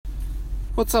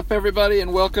What's up, everybody,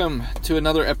 and welcome to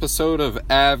another episode of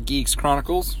Av Geeks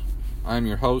Chronicles. I'm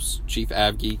your host, Chief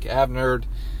Av Geek, Av Nerd,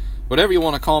 whatever you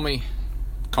want to call me,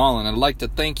 Colin. I'd like to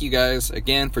thank you guys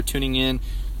again for tuning in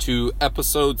to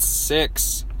episode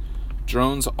 6.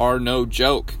 Drones are no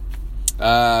joke.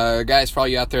 Guys, for all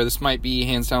you out there, this might be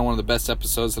hands down one of the best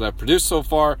episodes that I've produced so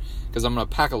far, because I'm going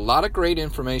to pack a lot of great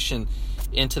information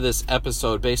into this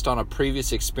episode based on a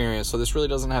previous experience. So this really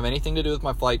doesn't have anything to do with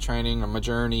my flight training or my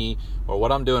journey or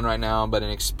what I'm doing right now, but an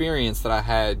experience that I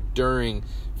had during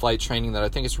flight training that I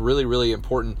think it's really, really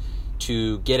important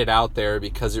to get it out there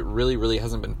because it really, really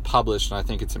hasn't been published, and I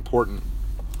think it's important.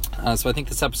 So I think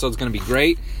this episode is going to be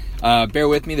great. Bear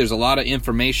with me. There's a lot of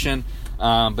information,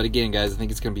 but again, guys, I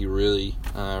think it's going to be really,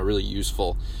 really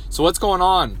useful. So what's going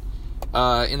on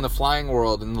in the flying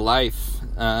world, in life?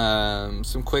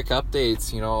 Some quick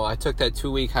updates. I took that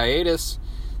 2-week hiatus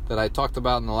that I talked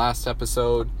about in the last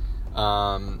episode.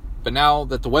 But now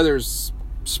that the weather's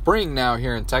spring now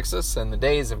here in Texas and the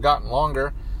days have gotten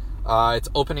longer, it's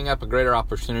opening up a greater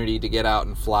opportunity to get out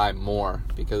and fly more,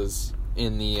 because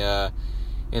in the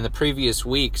previous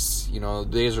weeks, the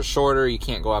days are shorter. You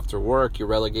can't go after work. You're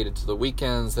relegated to the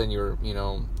weekends. Then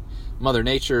Mother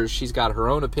Nature, she's got her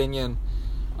own opinion.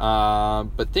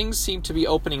 But things seem to be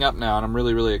opening up now, and I'm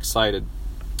really, really excited.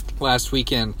 Last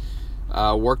weekend,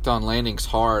 worked on landings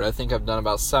hard. I think I've done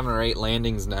about 7 or 8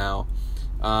 landings now,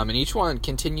 and each one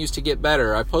continues to get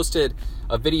better. I posted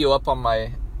a video up on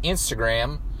my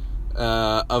Instagram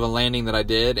of a landing that I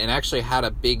did, and actually had a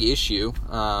big issue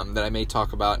that I may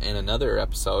talk about in another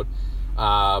episode.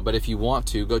 But if you want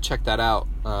to, go check that out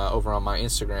over on my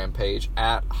Instagram page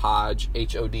at Hodge,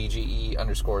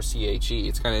 HODGE_CHE.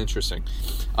 It's kind of interesting.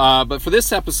 But for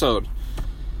this episode,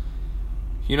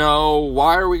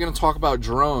 why are we going to talk about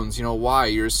drones? Why?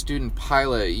 You're a student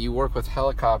pilot. You work with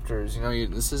helicopters.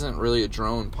 This isn't really a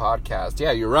drone podcast.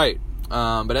 Yeah, you're right.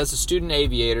 But as a student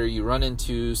aviator, you run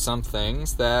into some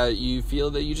things that you feel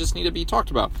that you just need to be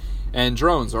talked about. And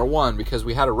drones are one, because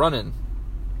we had a run-in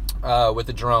with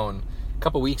a drone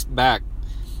couple weeks back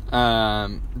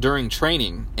during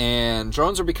training, and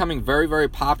drones are becoming very, very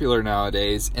popular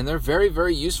nowadays, and they're very,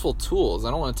 very useful tools. I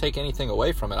don't want to take anything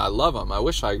away from it. I love them. I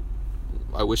wish I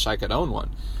could own one,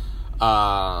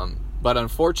 but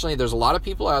unfortunately there's a lot of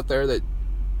people out there that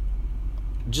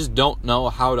just don't know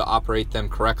how to operate them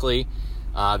correctly.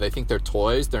 They think they're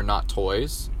toys. They're not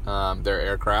toys. They're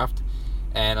aircraft,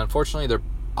 and unfortunately they're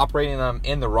operating them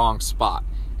in the wrong spot.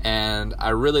 And I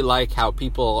really like how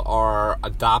people are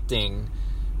adopting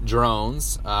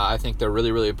drones. I think they're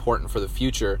really, really important for the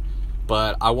future.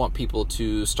 But I want people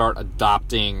to start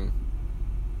adopting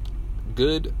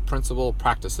good principle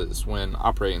practices when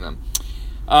operating them.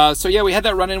 So yeah, we had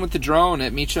that run-in with the drone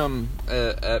at Meacham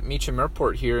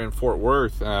Airport here in Fort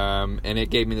Worth. And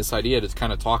it gave me this idea to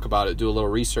kind of talk about it, do a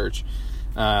little research.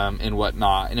 And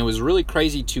whatnot. And it was really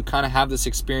crazy to kind of have this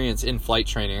experience in flight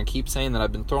training. I keep saying that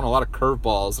I've been throwing a lot of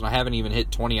curveballs, and I haven't even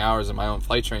hit 20 hours in my own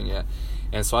flight training yet.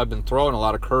 And so I've been throwing a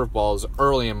lot of curveballs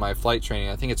early in my flight training.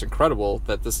 I think it's incredible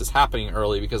that this is happening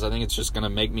early, because I think it's just going to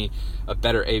make me a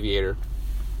better aviator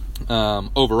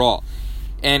overall.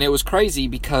 And it was crazy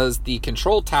because the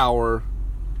control tower,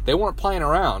 they weren't playing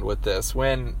around with this.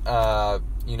 When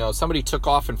somebody took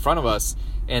off in front of us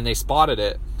and they spotted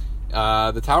it,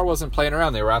 the tower wasn't playing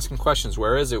around. They were asking questions.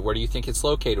 Where is it? Where do you think it's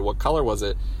located? What color was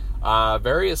it?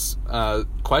 Various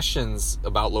questions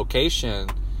about location.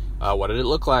 What did it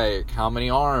look like? How many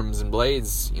arms and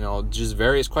blades? Just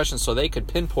various questions so they could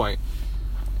pinpoint.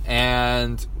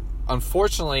 And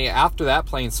unfortunately, after that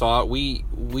plane saw it,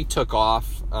 we took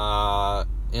off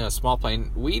in a small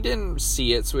plane. We didn't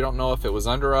see it, so we don't know if it was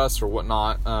under us or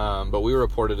whatnot. But we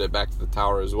reported it back to the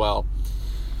tower as well.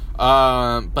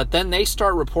 But then they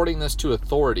start reporting this to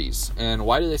authorities. And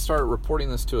why do they start reporting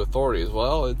this to authorities?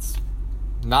 Well, it's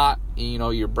not,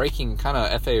 you're breaking kind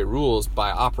of FAA rules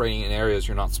by operating in areas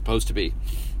you're not supposed to be.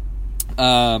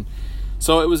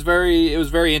 So it was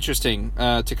very interesting,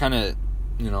 to kind of,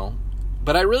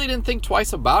 but I really didn't think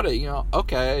twice about it.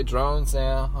 Okay, drones,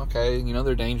 yeah, okay,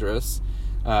 they're dangerous,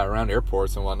 around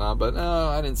airports and whatnot, but no,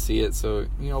 I didn't see it. So,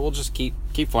 we'll just keep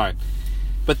flying.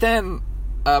 But then,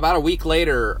 about a week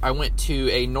later, I went to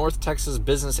a North Texas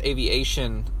Business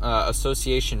Aviation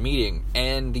Association meeting,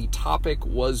 and the topic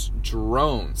was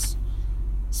drones.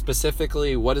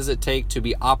 Specifically, what does it take to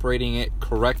be operating it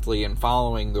correctly and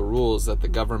following the rules that the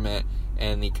government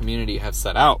and the community have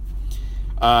set out.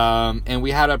 And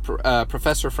we had a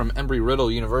professor from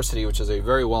Embry-Riddle University, which is a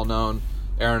very well-known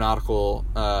aeronautical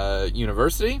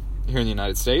university here in the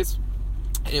United States.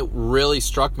 And it really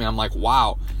struck me. I'm like,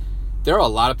 wow. there are a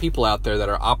lot of people out there that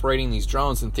are operating these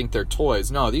drones and think they're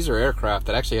toys. No, these are aircraft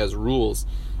that actually has rules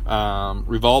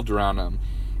revolved around them.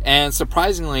 And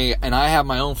surprisingly, and I have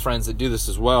my own friends that do this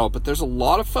as well, but there's a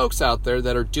lot of folks out there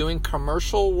that are doing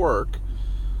commercial work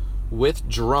with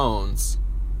drones,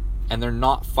 and they're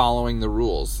not following the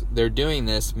rules. They're doing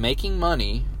this, making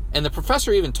money, and the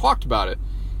professor even talked about it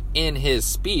in his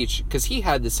speech, because he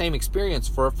had the same experience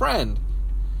for a friend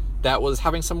that was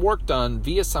having some work done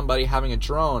via somebody having a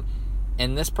drone,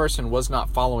 and this person was not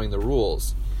following the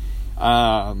rules.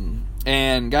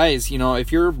 And guys, you know,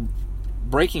 if you're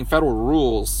breaking federal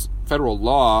rules, federal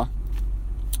law,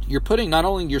 you're putting not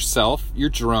only yourself, your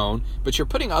drone, but you're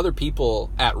putting other people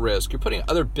at risk. You're putting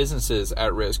other businesses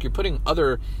at risk. You're putting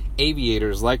other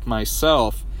aviators like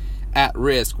myself at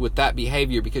risk with that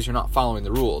behavior because you're not following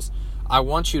the rules. I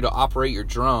want you to operate your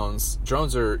drones.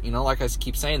 Drones are, you know, like I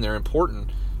keep saying, they're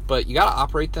important, but you got to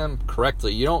operate them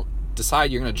correctly. You don't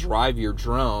decide you're going to drive your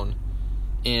drone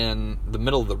in the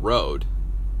middle of the road,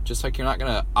 just like you're not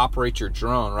going to operate your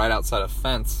drone right outside a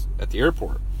fence at the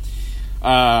airport.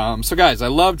 So guys, I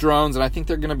love drones, and I think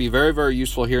they're going to be very, very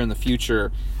useful here in the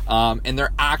future. And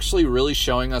they're actually really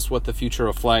showing us what the future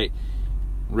of flight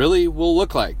really will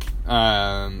look like.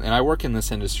 And I work in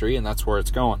this industry, and that's where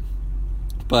it's going.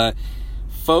 But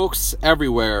folks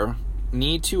everywhere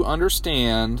need to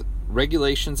understand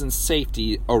regulations and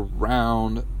safety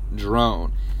around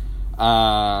drone.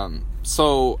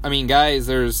 So, I mean, guys,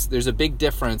 there's a big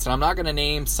difference, and I'm not going to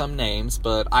name some names,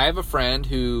 but I have a friend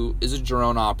who is a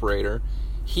drone operator.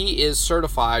 He is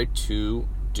certified to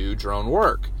do drone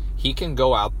work. He can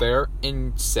go out there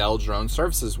and sell drone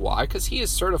services. Why? Because he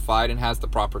is certified and has the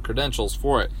proper credentials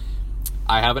for it.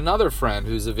 I have another friend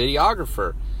who's a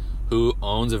videographer who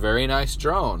owns a very nice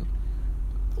drone.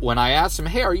 When I asked him,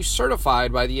 hey, are you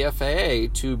certified by the FAA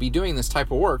to be doing this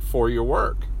type of work for your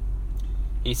work?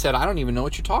 He said, I don't even know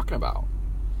what you're talking about.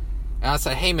 And I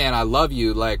said, hey man, I love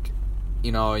you, like,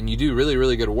 you know, and you do really,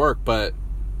 really good work, but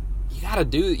you gotta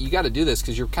do this,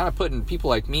 because you're kind of putting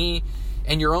people like me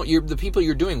and the people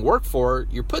you're doing work for,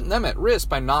 you're putting them at risk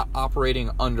by not operating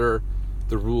under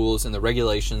the rules and the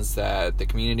regulations that the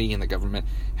community and the government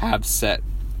have set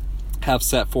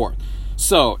forth.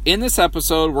 So in this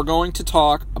episode, we're going to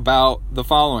talk about the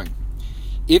following.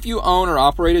 If you own or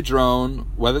operate a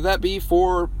drone, whether that be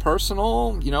for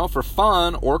personal, you know, for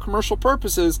fun or commercial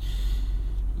purposes,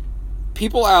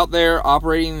 people out there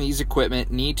operating these equipment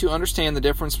need to understand the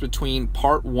difference between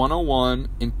Part 101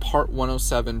 and Part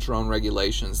 107 drone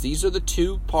regulations. These are the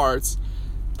two parts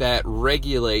that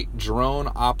regulate drone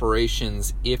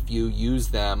operations if you use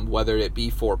them, whether it be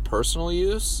for personal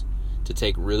use, to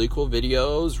take really cool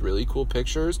videos, really cool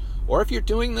pictures, or if you're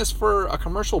doing this for a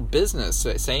commercial business,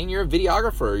 saying you're a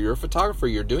videographer, you're a photographer,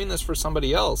 you're doing this for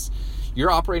somebody else, you're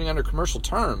operating under commercial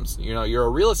terms. You know, you're a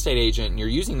real estate agent and you're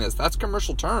using this, that's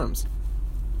commercial terms.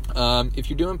 If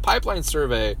you're doing pipeline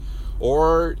survey,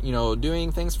 or, you know,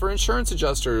 doing things for insurance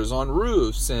adjusters on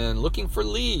roofs and looking for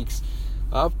leaks,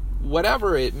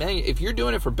 whatever it may, if you're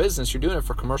doing it for business, you're doing it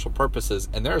for commercial purposes,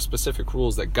 and there are specific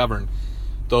rules that govern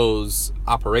those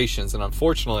operations. And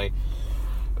unfortunately,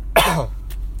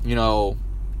 you know,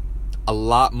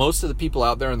 most of the people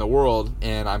out there in the world,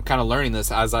 and I'm kind of learning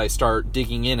this as I start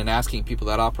digging in and asking people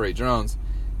that operate drones,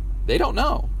 they don't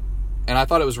know. And I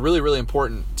thought it was really, really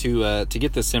important to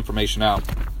get this information out.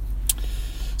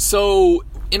 So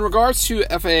in regards to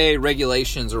FAA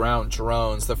regulations around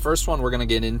drones, the first one we're going to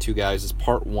get into, guys, is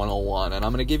Part 101. And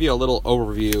I'm going to give you a little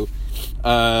overview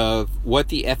of what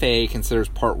the FAA considers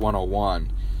Part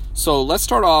 101. So let's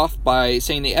start off by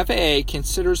saying the FAA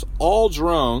considers all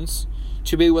drones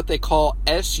to be what they call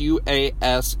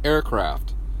SUAS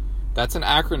aircraft. That's an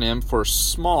acronym for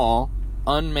Small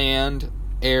Unmanned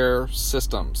Air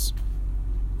Systems.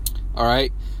 All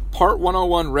right. Part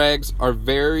 101 regs are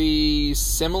very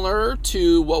similar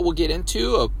to what we'll get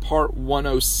into of Part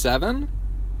 107.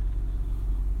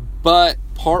 But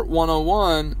Part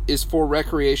 101 is for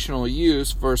recreational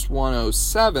use versus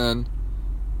 107.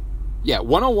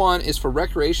 101 is for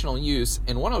recreational use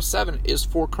and 107 is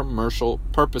for commercial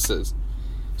purposes.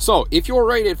 So if you're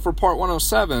rated for Part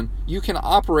 107, you can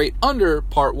operate under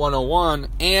Part 101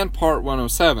 and Part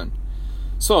 107.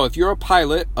 So if you're a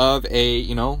pilot of a,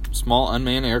 you know, small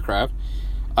unmanned aircraft,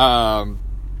 and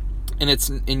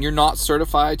you're not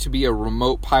certified to be a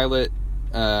remote pilot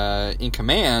in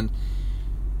command,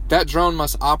 that drone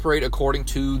must operate according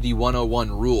to the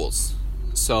 101 rules.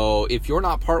 So if you're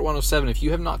not Part 107, if you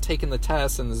have not taken the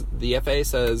test and the FAA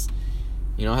says,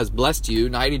 you know, has blessed you,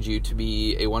 knighted you to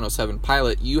be a 107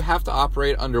 pilot, you have to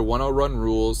operate under 101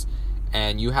 rules,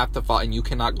 and you have to follow, and you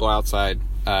cannot go outside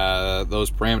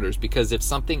those parameters, because if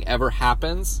something ever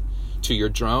happens to your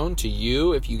drone, to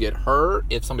you, if you get hurt,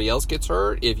 if somebody else gets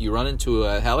hurt, if you run into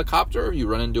a helicopter, if you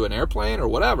run into an airplane or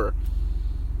whatever,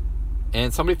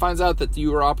 and somebody finds out that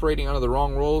you are operating under the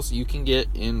wrong rules, you can get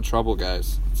in trouble,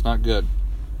 guys. It's not good.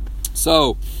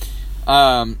 So,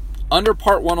 under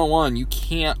Part 101, you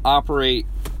can't operate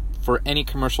for any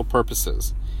commercial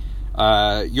purposes.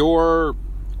 Your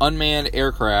unmanned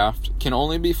aircraft can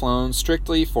only be flown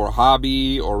strictly for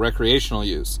hobby or recreational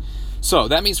use. So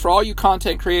that means for all you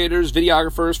content creators,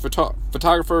 videographers,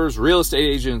 photographers, real estate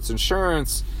agents,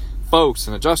 insurance folks,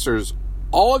 and adjusters,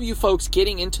 all of you folks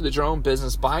getting into the drone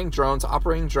business, buying drones,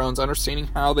 operating drones, understanding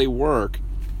how they work,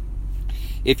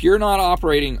 if you're not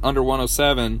operating under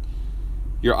 107,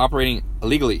 you're operating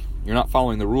illegally. You're not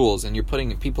following the rules, and you're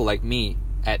putting people like me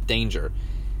at danger.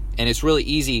 And it's really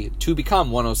easy to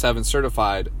become 107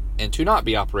 certified and to not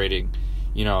be operating,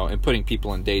 and putting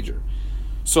people in danger.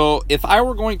 So if I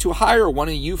were going to hire one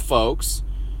of you folks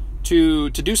to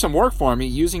do some work for me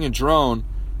using a drone,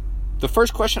 the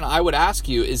first question I would ask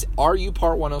you is, are you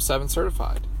Part 107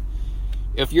 certified?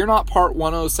 If you're not Part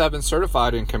 107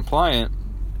 certified and compliant,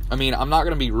 I'm not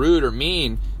going to be rude or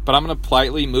mean, but I'm going to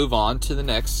politely move on to the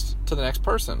next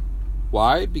person.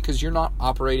 Why? Because you're not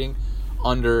operating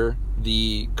under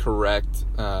the correct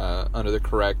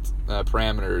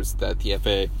parameters that the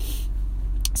FAA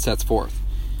sets forth.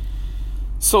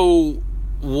 So,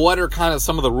 what are kind of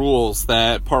some of the rules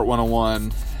that Part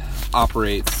 101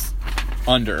 operates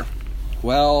under?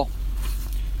 Well,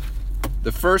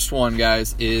 the first one,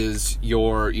 guys, is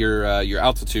your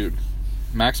altitude,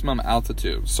 maximum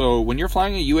altitude. So, when you're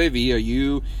flying a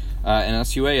UAV, an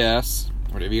SUAS,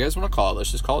 whatever you guys want to call it,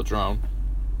 let's just call it drone.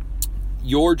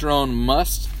 Your drone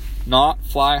must not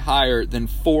fly higher than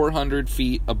 400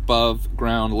 feet above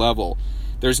ground level.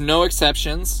 There's no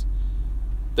exceptions.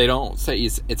 They don't say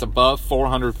it's above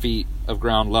 400 feet of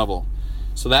ground level.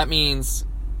 So that means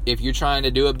if you're trying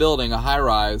to do a building, a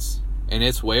high-rise, and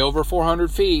it's way over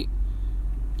 400 feet,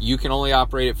 you can only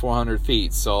operate at 400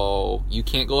 feet. So you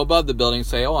can't go above the building and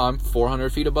say, oh, I'm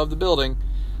 400 feet above the building.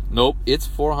 Nope, it's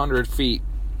 400 feet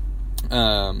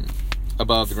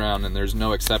above the ground, and there's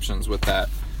no exceptions with that,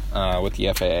 with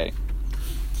the FAA.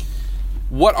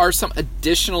 What are some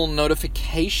additional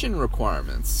notification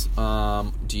requirements?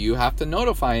 Do you have to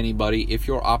notify anybody if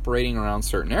you're operating around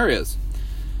certain areas?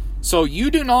 So you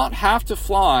do not have to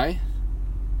fly,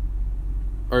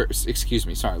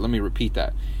 let me repeat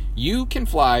that. You can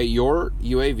fly your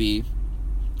UAV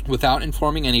without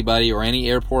informing anybody or any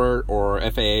airport or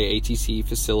FAA ATC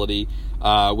facility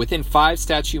within 5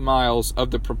 statute miles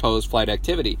of the proposed flight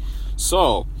activity.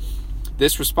 So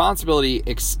this responsibility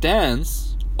extends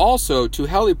also to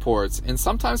heliports, and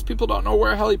sometimes people don't know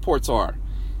where heliports are.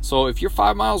 So if you're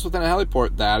 5 miles within a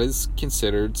heliport, that is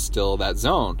considered still that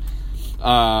zone,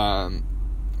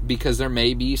 because there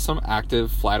may be some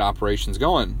active flight operations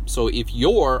going. So if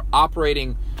you're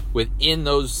operating within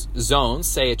those zones,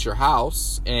 say at your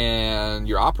house, and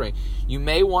you're operating, you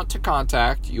may want to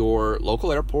contact your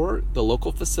local airport, the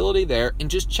local facility there, and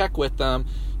just check with them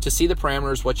to see the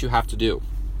parameters, what you have to do.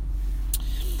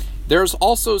 There's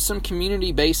also some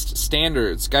community-based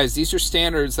standards. Guys, these are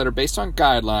standards that are based on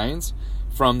guidelines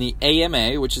from the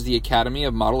AMA, which is the Academy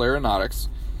of Model Aeronautics.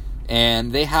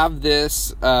 And they have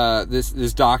this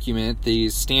document,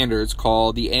 these standards,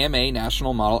 called the AMA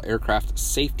National Model Aircraft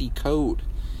Safety Code.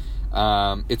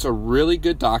 It's a really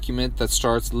good document that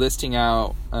starts listing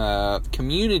out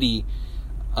community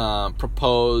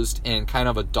proposed and kind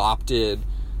of adopted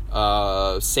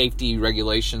safety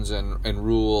regulations and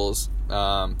rules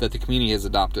that the community has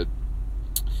adopted.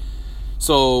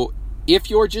 So if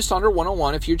you're just under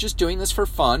 101, if you're just doing this for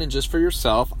fun and just for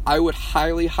yourself, I would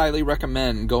highly, highly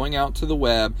recommend going out to the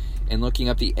web and looking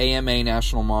up the AMA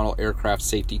National Model Aircraft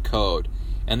Safety Code.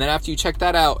 And then after you check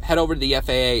that out, head over to the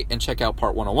FAA and check out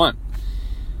Part 101.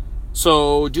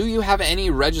 So, do you have any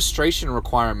registration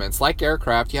requirements? Like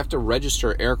aircraft, you have to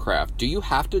register aircraft. Do you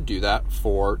have to do that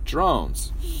for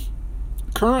drones?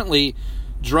 Currently,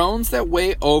 drones that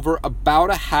weigh over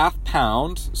about a half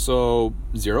pound, so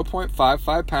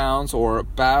 0.55 pounds or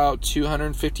about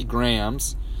 250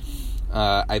 grams,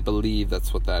 I believe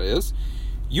that's what that is,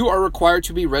 you are required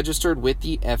to be registered with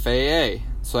the FAA.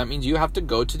 So that means you have to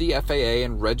go to the FAA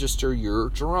and register your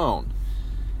drone.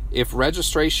 If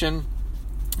registration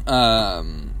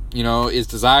is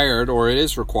desired or it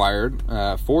is required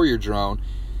for your drone,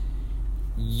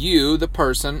 you, the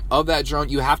person of that drone,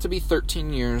 you have to be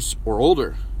 13 years or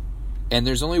older. And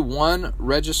there's only one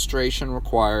registration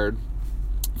required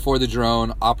for the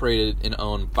drone operated and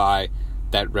owned by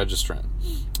that registrant.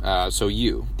 So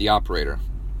you, the operator.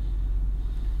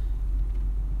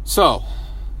 So,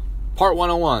 Part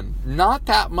 101, not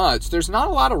that much. There's not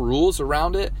a lot of rules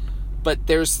around it, but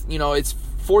there's, it's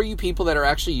for you people that are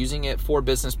actually using it for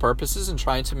business purposes and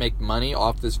trying to make money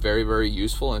off this very, very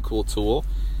useful and cool tool.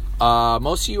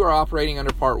 Most of you are operating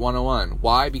under Part 101.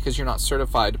 Why? Because you're not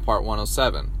certified to Part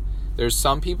 107. There's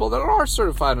some people that are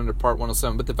certified under Part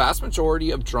 107, but the vast majority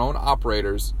of drone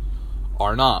operators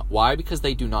are not. Why? Because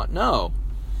they do not know.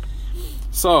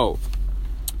 So,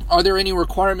 are there any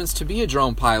requirements to be a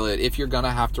drone pilot if you're going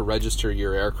to have to register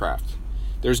your aircraft?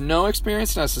 There's no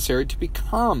experience necessary to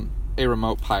become a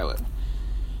remote pilot.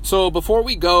 So, before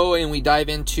we go and we dive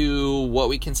into what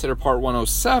we consider Part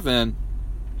 107,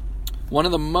 one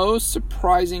of the most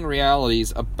surprising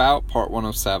realities about Part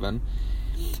 107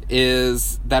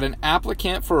 is that an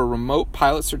applicant for a remote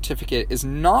pilot certificate is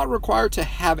not required to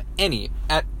have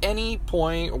at any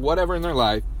point, whatever in their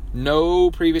life, no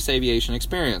previous aviation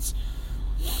experience,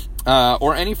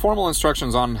 or any formal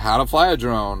instructions on how to fly a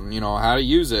drone, how to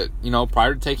use it,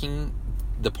 prior to taking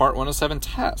the Part 107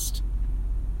 test.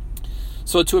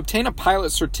 So to obtain a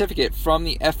pilot certificate from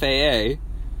the FAA,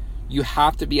 you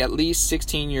have to be at least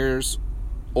 16 years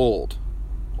old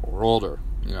or older,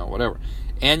 whatever.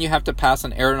 And you have to pass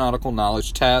an aeronautical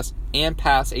knowledge test and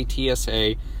pass a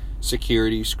TSA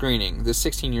security screening. The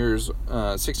 16 year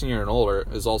and older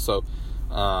is also,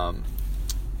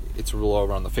 it's a rule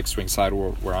over on the fixed wing side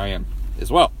where I am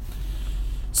as well.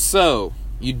 So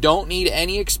you don't need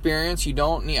any experience. You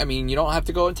don't have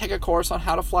to go and take a course on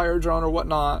how to fly a drone or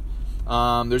whatnot.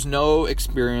 There's no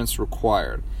experience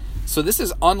required. So this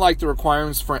is unlike the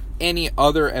requirements for any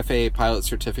other FAA pilot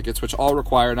certificates, which all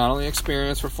require not only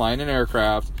experience for flying an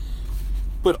aircraft,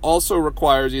 but also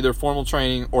requires either formal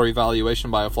training or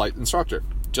evaluation by a flight instructor,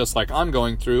 just like I'm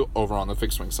going through over on the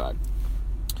fixed wing side.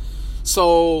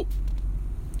 So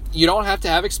you don't have to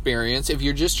have experience. If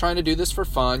you're just trying to do this for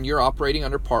fun, you're operating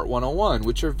under Part 101,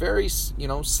 which are very,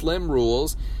 slim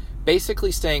rules,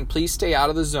 basically saying, please stay out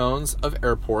of the zones of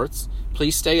airports,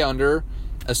 please stay under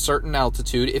a certain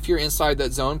altitude. If you're inside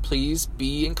that zone, please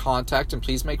be in contact and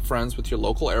please make friends with your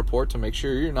local airport to make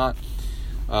sure you're not,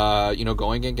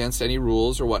 going against any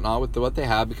rules or whatnot with what they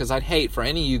have, because I'd hate for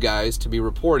any of you guys to be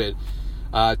reported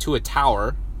to a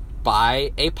tower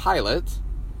by a pilot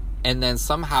and then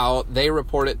somehow they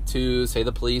report it to, say,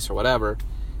 the police or whatever,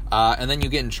 and then you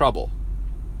get in trouble.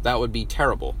 That would be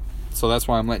terrible. So that's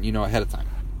why I'm letting you know ahead of time.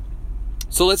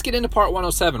 So let's get into Part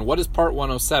 107. What is Part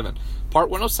 107? Part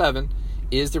 107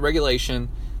 is the regulation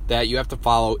that you have to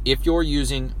follow if you're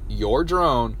using your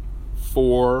drone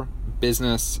for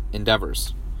business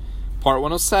endeavors. Part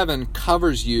 107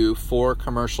 covers you for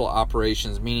commercial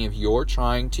operations, meaning if you're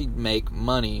trying to make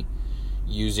money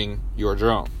using your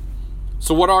drone.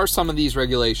 So what are some of these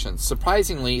regulations?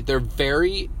 Surprisingly, they're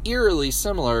very eerily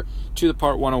similar to the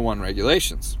Part 101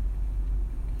 regulations.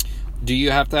 Do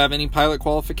you have to have any pilot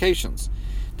qualifications?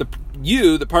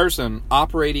 The person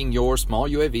operating your small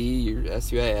UAV, your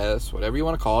SUAS, whatever you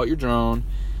want to call it, your drone,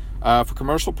 for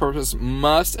commercial purpose,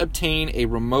 must obtain a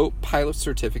remote pilot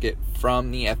certificate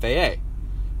from the FAA,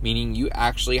 meaning you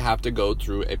actually have to go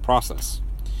through a process.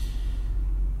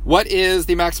 What is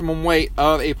the maximum weight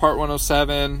of a Part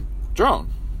 107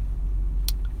 drone?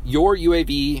 Your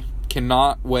UAV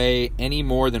cannot weigh any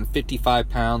more than 55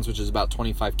 pounds, which is about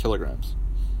 25 kilograms.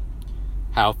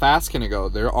 How fast can it go?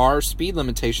 There are speed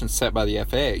limitations set by the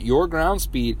FAA. Your ground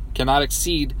speed cannot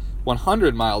exceed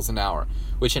 100 miles an hour,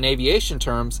 which in aviation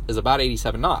terms is about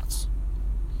 87 knots.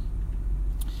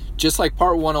 Just like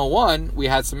Part 101, we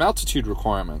had some altitude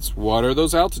requirements. What are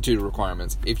those altitude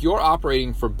requirements? If you're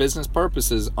operating for business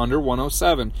purposes under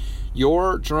 107,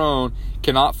 your drone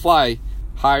cannot fly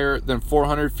higher than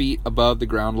 400 feet above the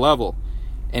ground level,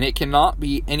 and it cannot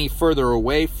be any further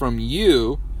away from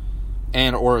you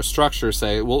and or a structure.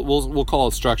 Say we'll call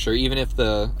it structure, even if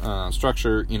the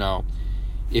structure,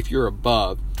 if you're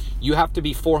above, you have to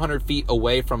be 400 feet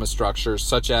away from a structure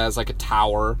such as like a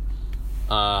tower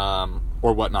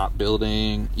or whatnot,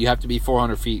 building. You have to be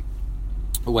 400 feet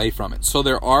away from it. So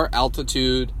there are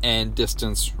altitude and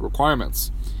distance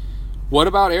requirements. What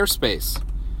about airspace?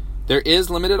 There is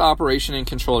limited operation in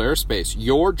controlled airspace.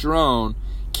 Your drone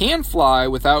can fly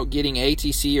without getting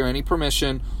ATC or any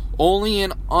permission, only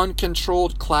in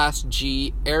uncontrolled Class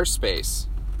G airspace.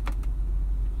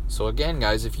 So again,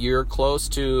 guys, if you're close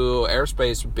to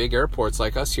airspace, big airports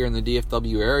like us here in the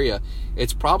DFW area,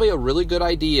 it's probably a really good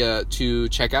idea to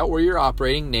check out where you're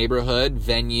operating, neighborhood,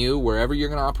 venue, wherever you're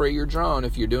going to operate your drone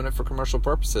if you're doing it for commercial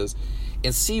purposes,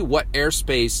 and see what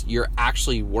airspace you're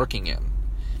actually working in.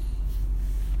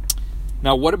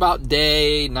 Now, what about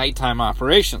day, nighttime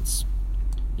operations?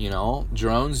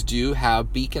 Drones do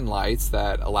have beacon lights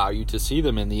that allow you to see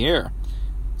them in the air.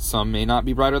 Some may not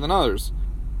be brighter than others,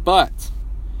 but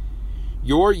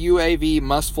your UAV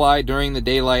must fly during the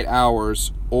daylight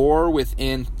hours or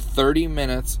within 30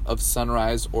 minutes of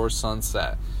sunrise or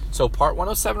sunset. So Part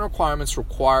 107 requirements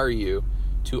require you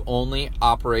to only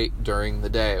operate during the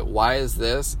day. Why is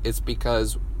this? It's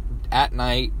because at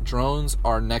night, drones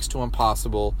are next to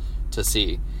impossible to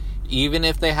see. Even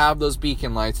if they have those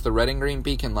beacon lights, the red and green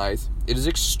beacon lights, it is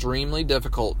extremely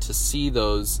difficult to see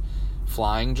those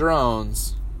flying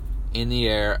drones in the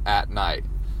air at night.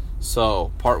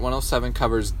 So, Part 107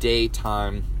 covers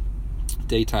daytime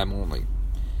only.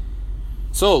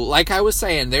 So, like I was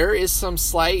saying, there is some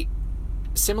slight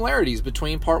similarities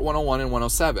between Part 101 and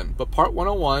 107. But Part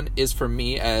 101 is for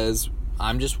me as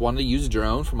I'm just wanting to use a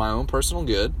drone for my own personal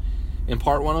good. And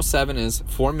Part 107 is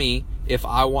for me if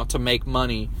I want to make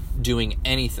money doing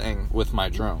anything with my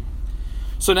drone.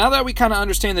 So now that we kind of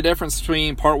understand the difference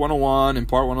between Part 101 and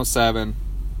Part 107,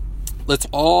 let's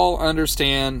all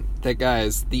understand that,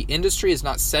 guys, the industry is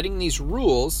not setting these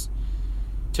rules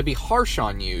to be harsh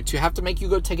on you, to have to make you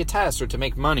go take a test or to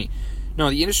make money. No,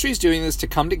 the industry is doing this to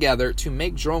come together to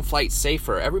make drone flight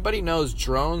safer. Everybody knows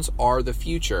drones are the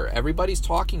future. Everybody's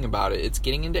talking about it. It's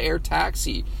getting into air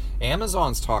taxi.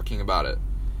 Amazon's talking about it.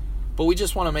 But we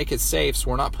just want to make it safe so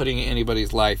we're not putting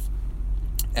anybody's life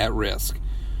at risk.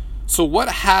 So what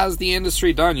has the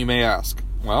industry done, you may ask?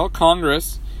 Well,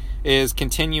 Congress is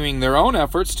continuing their own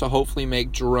efforts to hopefully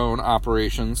make drone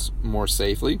operations more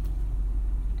safely.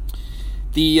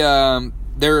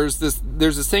 There's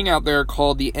this thing out there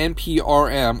called the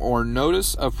NPRM, or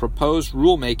Notice of Proposed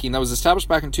Rulemaking, that was established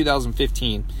back in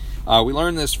 2015. We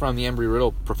learned this from the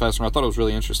Embry-Riddle professor, and I thought it was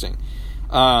really interesting.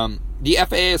 The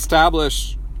FAA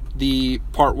established the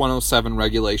Part 107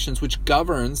 regulations, which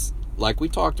governs, like we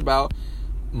talked about,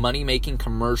 money-making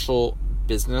commercial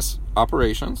business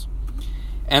operations.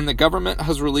 And the government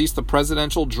has released the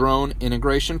Presidential Drone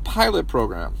Integration Pilot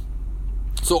Program.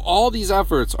 So all these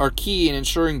efforts are key in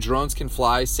ensuring drones can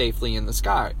fly safely in the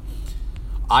sky.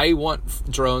 I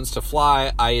want drones to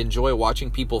fly. I enjoy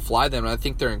watching people fly them, and I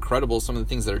think they're incredible, some of the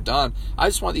things that are done. I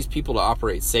just want these people to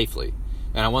operate safely,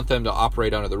 and I want them to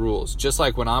operate under the rules. Just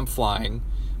like when I'm flying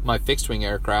my fixed-wing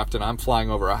aircraft and I'm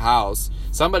flying over a house,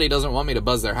 somebody doesn't want me to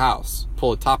buzz their house,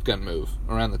 pull a Top Gun move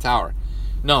around the tower.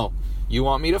 No, you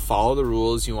want me to follow the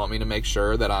rules. You want me to make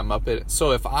sure that I'm up at...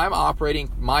 So if I'm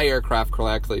operating my aircraft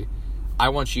correctly, I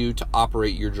want you to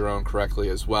operate your drone correctly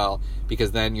as well,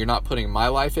 because then you're not putting my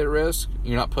life at risk,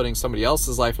 you're not putting somebody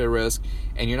else's life at risk,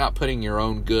 and you're not putting your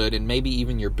own good and maybe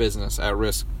even your business at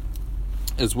risk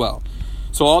as well.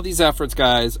 So all these efforts,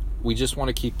 guys, we just want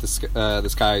to keep the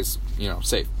skies,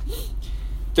 safe.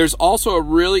 There's also a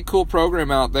really cool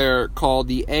program out there called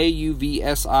the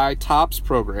AUVSI TOPS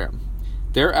program.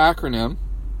 Their acronym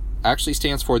actually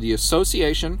stands for the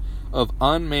Association of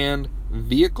Unmanned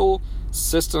Vehicle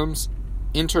Systems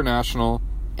International,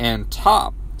 and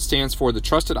TOP stands for the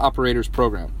Trusted Operators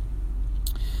Program.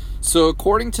 So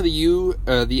according to the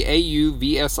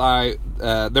AUVSI,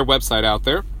 their website out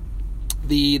there,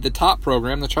 the TOP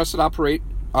program, the Trusted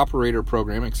Operator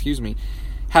Program,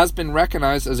 has been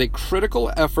recognized as a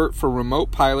critical effort for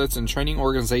remote pilots and training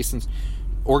organizations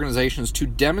to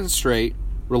demonstrate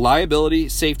reliability,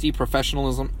 safety,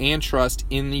 professionalism, and trust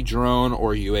in the drone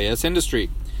or UAS industry.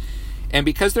 And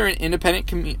because they're an independent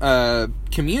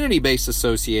community-based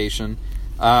association,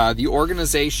 the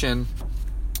organization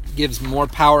gives more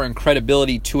power and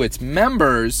credibility to its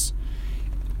members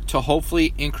to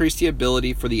hopefully increase the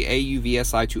ability for the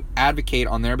AUVSI to advocate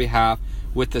on their behalf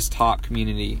with this top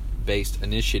community-based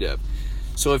initiative.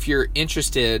 So if you're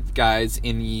interested, guys,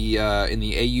 in the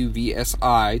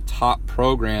AUVSI TOP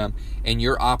program and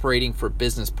you're operating for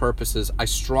business purposes, I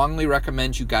strongly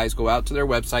recommend you guys go out to their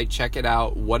website, check it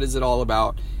out, what is it all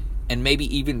about, and maybe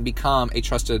even become a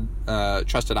trusted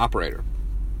operator.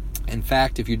 In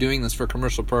fact, if you're doing this for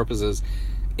commercial purposes,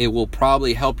 it will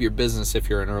probably help your business if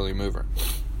you're an early mover.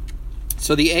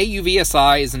 So the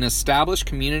AUVSI is an established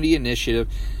community initiative.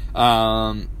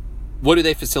 What do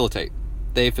they facilitate?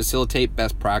 They facilitate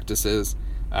best practices,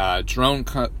 drone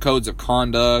codes of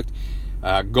conduct,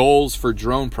 goals for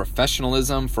drone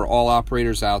professionalism for all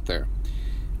operators out there.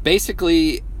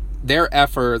 Basically, their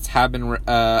efforts have been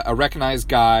a recognized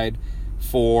guide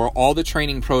for all the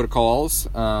training protocols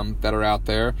that are out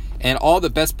there and all the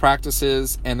best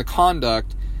practices and the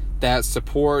conduct that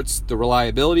supports the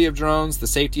reliability of drones, the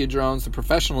safety of drones, the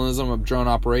professionalism of drone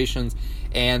operations,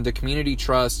 and the community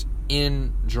trust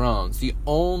in drones. The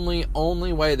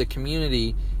only way the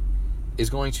community is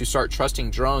going to start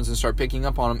trusting drones and start picking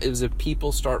up on them is if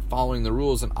people start following the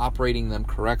rules and operating them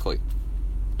correctly.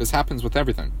 This happens with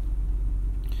everything.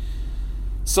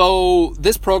 So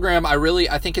this program,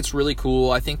 I think it's really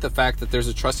cool. I think the fact that there's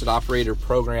a trusted operator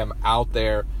program out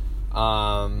there,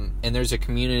 and there's a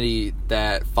community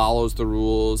that follows the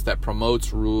rules, that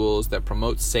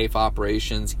promotes safe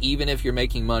operations, even if you're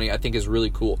making money, I think is really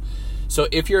cool. So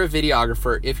if you're a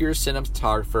videographer, if you're a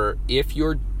cinematographer, if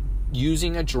you're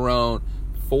using a drone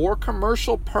for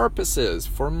commercial purposes,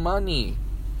 for money,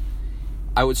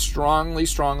 I would strongly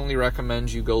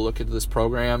recommend you go look at this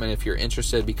program. And if you're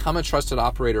interested, become a trusted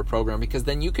operator program, because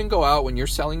then you can go out when you're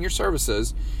selling your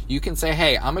services, you can say,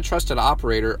 hey, I'm a trusted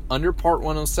operator under Part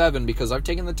 107 because I've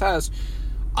taken the test.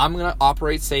 I'm going to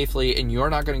operate safely, and you're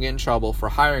not going to get in trouble for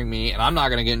hiring me, and I'm not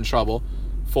going to get in trouble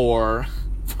for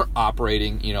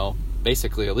operating,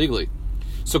 basically illegally.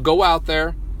 So go out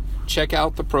there, check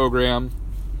out the program.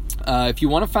 If you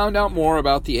want to find out more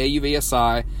about the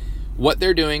AUVSI, what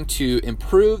they're doing to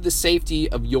improve the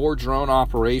safety of your drone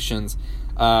operations,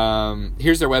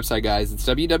 here's their website, guys. It's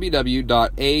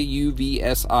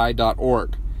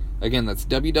www.auvsi.org. Again, that's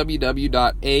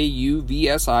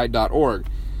www.auvsi.org.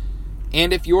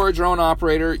 And if you're a drone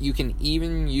operator, you can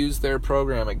even use their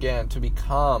program, again, to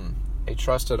become a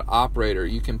trusted operator.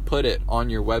 You can put it on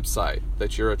your website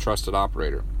that you're a trusted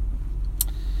operator.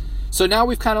 So now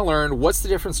we've kind of learned what's the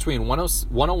difference between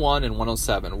 101 and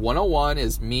 107. 101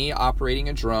 is me operating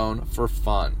a drone for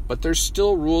fun, but there's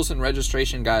still rules and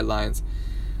registration guidelines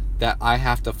that I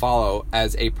have to follow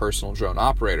as a personal drone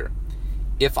operator.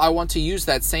 If I want to use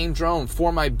that same drone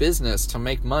for my business to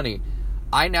make money,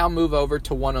 I now move over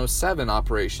to 107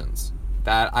 operations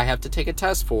that I have to take a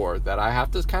test for, that I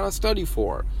have to kind of study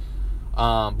for.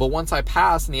 But once I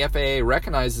pass and the FAA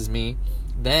recognizes me,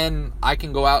 then I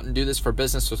can go out and do this for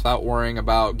business without worrying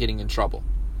about getting in trouble.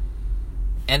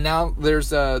 And now there's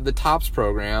the TOPS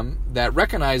program that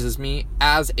recognizes me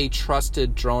as a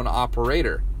trusted drone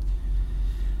operator.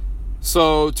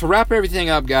 So to wrap everything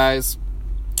up, guys,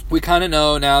 we kind of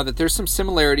know now that there's some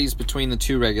similarities between the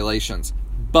two regulations.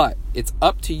 But it's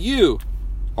up to you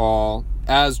all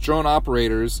as drone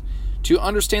operators to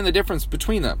understand the difference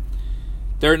between them.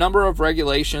 There are a number of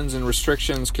regulations and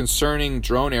restrictions concerning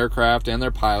drone aircraft and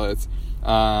their pilots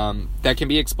that can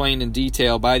be explained in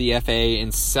detail by the FAA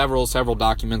in several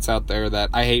documents out there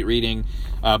that I hate reading,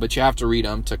 but you have to read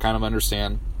them to kind of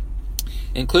understand,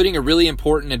 including a really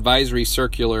important advisory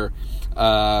circular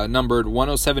numbered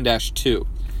 107-2.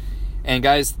 And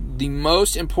guys, the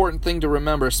most important thing to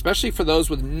remember, especially for those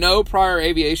with no prior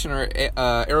aviation or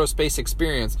aerospace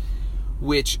experience,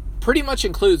 which pretty much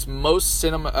includes most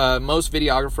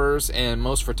videographers and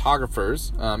most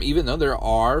photographers, even though there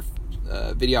are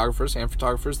videographers and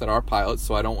photographers that are pilots,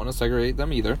 so I don't want to segregate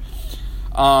them either.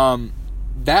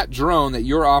 That drone that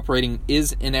you're operating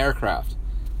is an aircraft.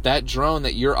 That drone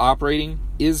that you're operating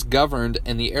is governed,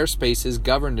 and the airspace is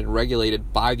governed and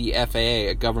regulated by the FAA,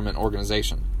 a government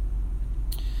organization.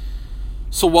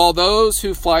 So while those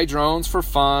who fly drones for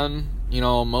fun,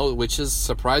 which is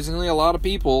surprisingly a lot of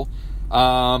people,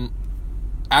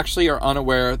 actually are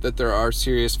unaware that there are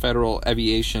serious federal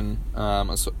aviation,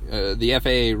 the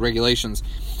FAA regulations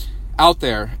out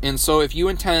there. And so if you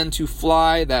intend to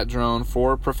fly that drone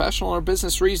for professional or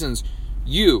business reasons,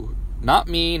 you, not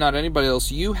me, not anybody else,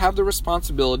 you have the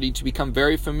responsibility to become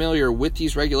very familiar with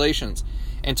these regulations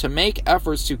and to make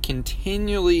efforts to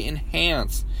continually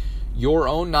enhance your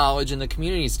own knowledge and the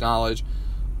community's knowledge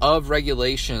of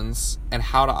regulations and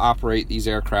how to operate these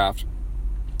aircraft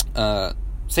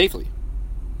safely,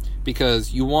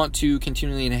 because you want to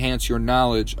continually enhance your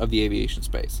knowledge of the aviation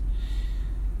space.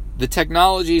 The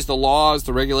technologies, the laws,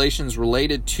 the regulations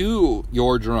related to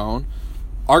your drone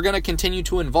are going to continue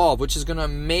to evolve, which is going to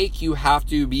make you have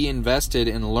to be invested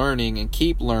in learning and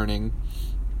keep learning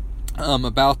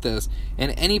about this.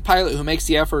 And any pilot who makes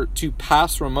the effort to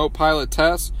pass remote pilot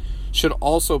tests should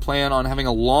also plan on having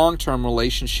a long-term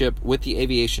relationship with the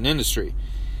aviation industry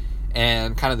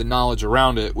and kind of the knowledge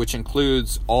around it, which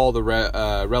includes all the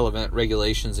relevant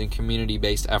regulations and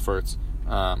community-based efforts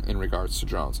in regards to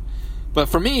drones. But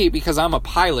for me, because I'm a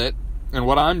pilot and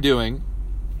what I'm doing,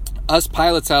 us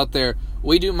pilots out there,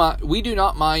 we do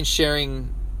not mind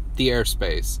sharing the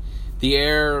airspace.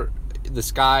 The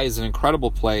sky is an incredible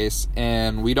place,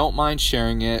 and we don't mind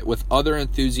sharing it with other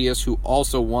enthusiasts who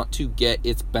also want to get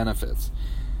its benefits.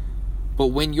 But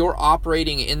when you're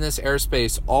operating in this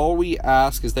airspace, all we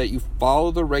ask is that you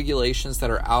follow the regulations that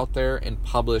are out there and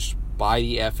published by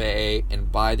the FAA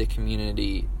and by the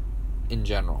community in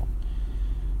general.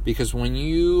 Because when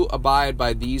you abide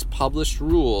by these published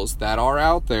rules that are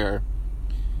out there,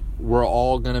 we're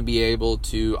all going to be able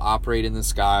to operate in the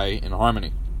sky in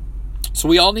harmony. So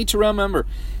we all need to remember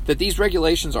that these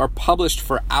regulations are published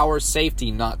for our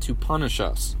safety, not to punish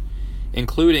us,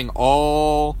 including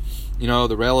all,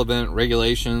 the relevant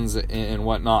regulations and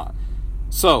whatnot.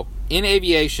 So in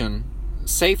aviation,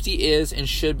 safety is and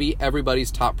should be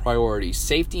everybody's top priority.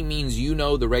 Safety means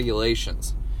the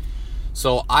regulations.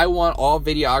 So I want all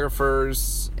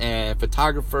videographers and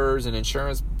photographers and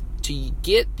insurance to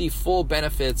get the full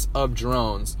benefits of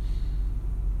drones.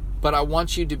 But I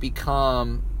want you to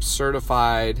become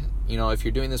certified. If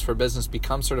you're doing this for business,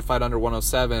 become certified under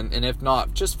 107. And if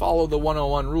not, just follow the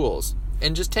 101 rules.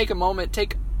 And just take a moment,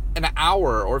 take an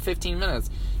hour or 15 minutes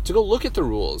to go look at the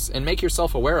rules and make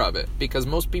yourself aware of it, because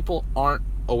most people aren't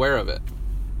aware of it.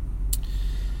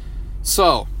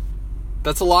 So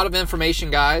that's a lot of information,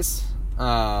 guys.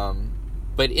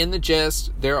 But in the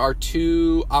gist, there are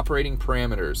 2 operating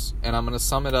parameters, and I'm going to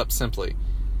sum it up simply.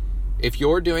 If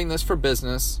you're doing this for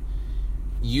business,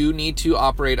 you need to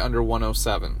operate under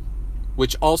 107,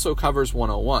 which also covers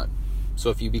 101. So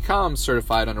if you become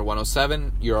certified under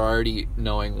 107, you're already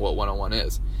knowing what 101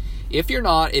 is. If you're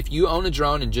not, if you own a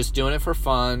drone and just doing it for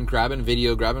fun, grabbing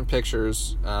video, grabbing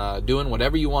pictures, doing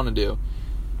whatever you want to do,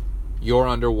 you're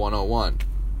under 101.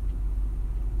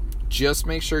 Just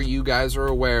make sure you guys are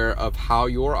aware of how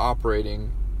you're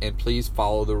operating, and please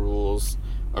follow the rules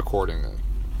accordingly.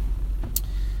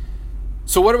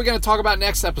 So what are we going to talk about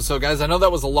next episode, guys? I know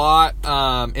that was a lot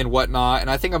and whatnot, and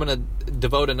I think I'm going to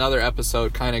devote another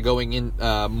episode kind of going in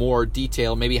more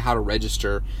detail, maybe how to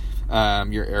register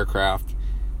your aircraft.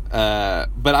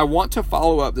 But I want to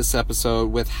follow up this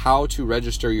episode with how to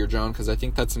register your drone, because I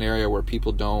think that's an area where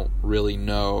people don't really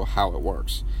know how it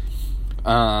works.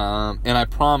 And I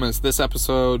promise this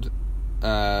episode,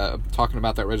 talking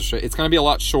about that registration, it's going to be a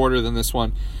lot shorter than this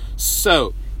one.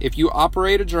 So if you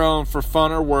operate a drone for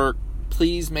fun or work,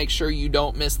 please make sure you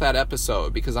don't miss that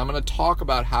episode, because I'm going to talk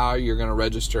about how you're going to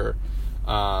register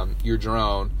your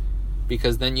drone,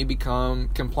 because then you become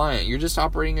compliant. You're just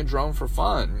operating a drone for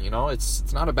fun.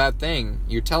 It's not a bad thing.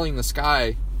 You're telling the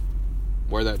sky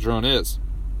where that drone is.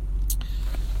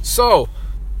 So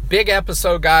big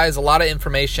episode, guys. A lot of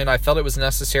information. I felt it was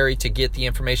necessary to get the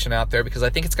information out there, because I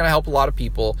think it's going to help a lot of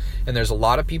people. And there's a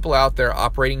lot of people out there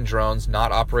operating drones,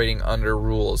 not operating under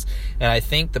rules. And I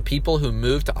think the people who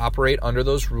move to operate under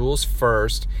those rules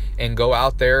first and go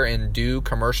out there and do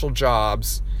commercial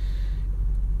jobs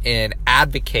and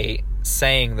advocate,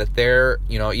 saying that they're,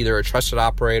 either a trusted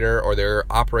operator or they're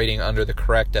operating under the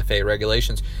correct FAA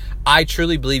regulations, I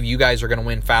truly believe you guys are going to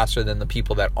win faster than the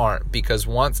people that aren't, because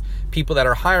once people that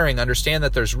are hiring understand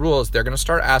that there's rules, they're going to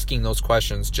start asking those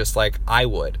questions just like I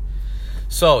would.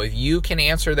 So if you can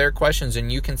answer their questions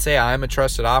and you can say, I'm a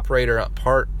trusted operator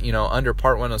under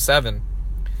Part 107,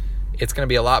 it's going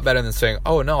to be a lot better than saying,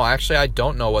 oh no, actually I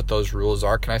don't know what those rules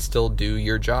are. Can I still do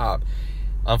your job?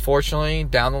 Unfortunately,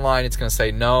 down the line, it's going to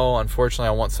say, no, unfortunately,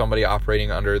 I want somebody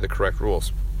operating under the correct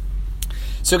rules.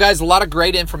 So guys, a lot of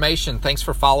great information. Thanks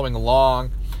for following along.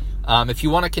 If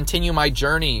you want to continue my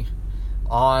journey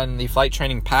on the flight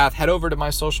training path, head over to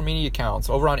my social media accounts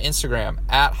over on Instagram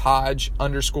at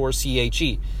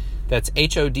Hodge_CHE. That's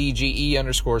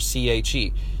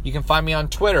HODGE_CHE. You can find me on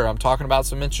Twitter. I'm talking about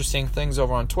some interesting things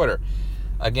over on Twitter.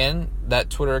 Again,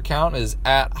 that Twitter account is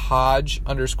at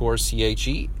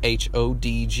Hodge_CHE,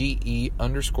 HODGE_CHE.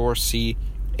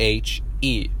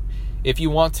 If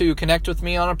you want to connect with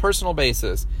me on a personal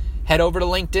basis, head over to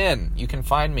LinkedIn. You can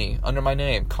find me under my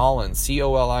name, Colin,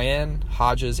 C-O-L-I-N,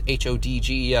 Hodges,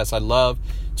 H-O-D-G-E-S. I'd love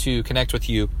to connect with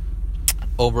you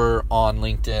over on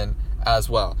LinkedIn as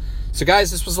well. So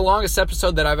guys, this was the longest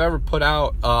episode that I've ever put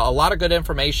out. A lot of good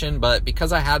information, but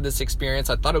because I had this experience,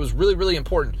 I thought it was really, really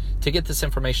important to get this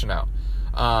information out.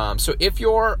 So if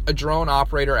you're a drone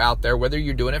operator out there, whether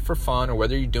you're doing it for fun or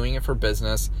whether you're doing it for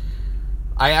business,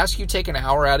 I ask you take an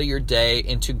hour out of your day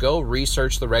and to go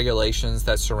research the regulations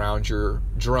that surround your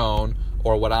drone,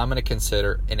 or what I'm going to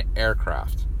consider an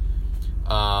aircraft.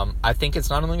 I think it's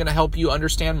not only going to help you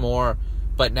understand more,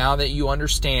 but now that you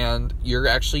understand, you're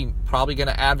actually probably going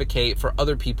to advocate for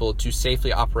other people to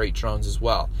safely operate drones as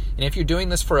well. And if you're doing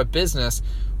this for a business,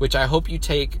 which I hope you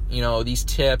take, these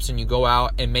tips and you go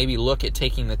out and maybe look at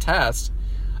taking the test,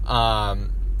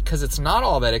 because it's not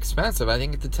all that expensive. I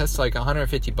think the test's like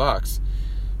 $150.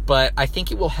 But I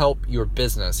think it will help your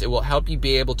business. It will help you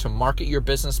be able to market your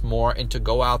business more and to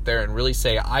go out there and really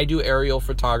say, I do aerial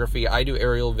photography, I do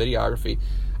aerial videography,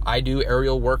 I do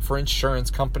aerial work for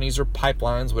insurance companies or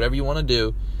pipelines, whatever you want to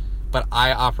do, but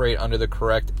I operate under the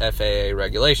correct FAA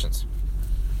regulations.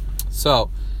 So,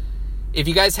 If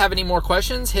you guys have any more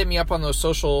questions, hit me up on those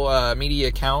social media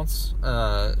accounts.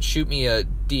 Shoot me a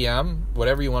DM,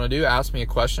 whatever you want to do. Ask me a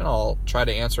question. I'll try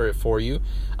to answer it for you.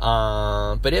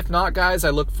 But if not, guys, I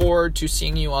look forward to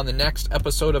seeing you on the next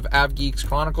episode of AvGeeks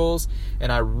Chronicles.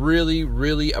 And I really,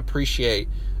 really appreciate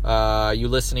you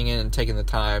listening in and taking the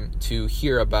time to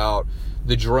hear about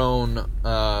the drone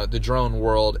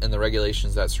world and the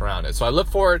regulations that surround it. So I look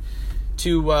forward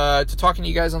to talking to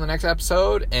you guys on the next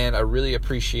episode, and I really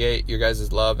appreciate your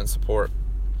guys' love and support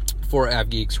for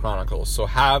AvGeeks Chronicles. So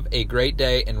have a great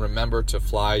day, and remember to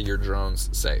fly your drones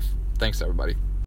safe. Thanks, everybody.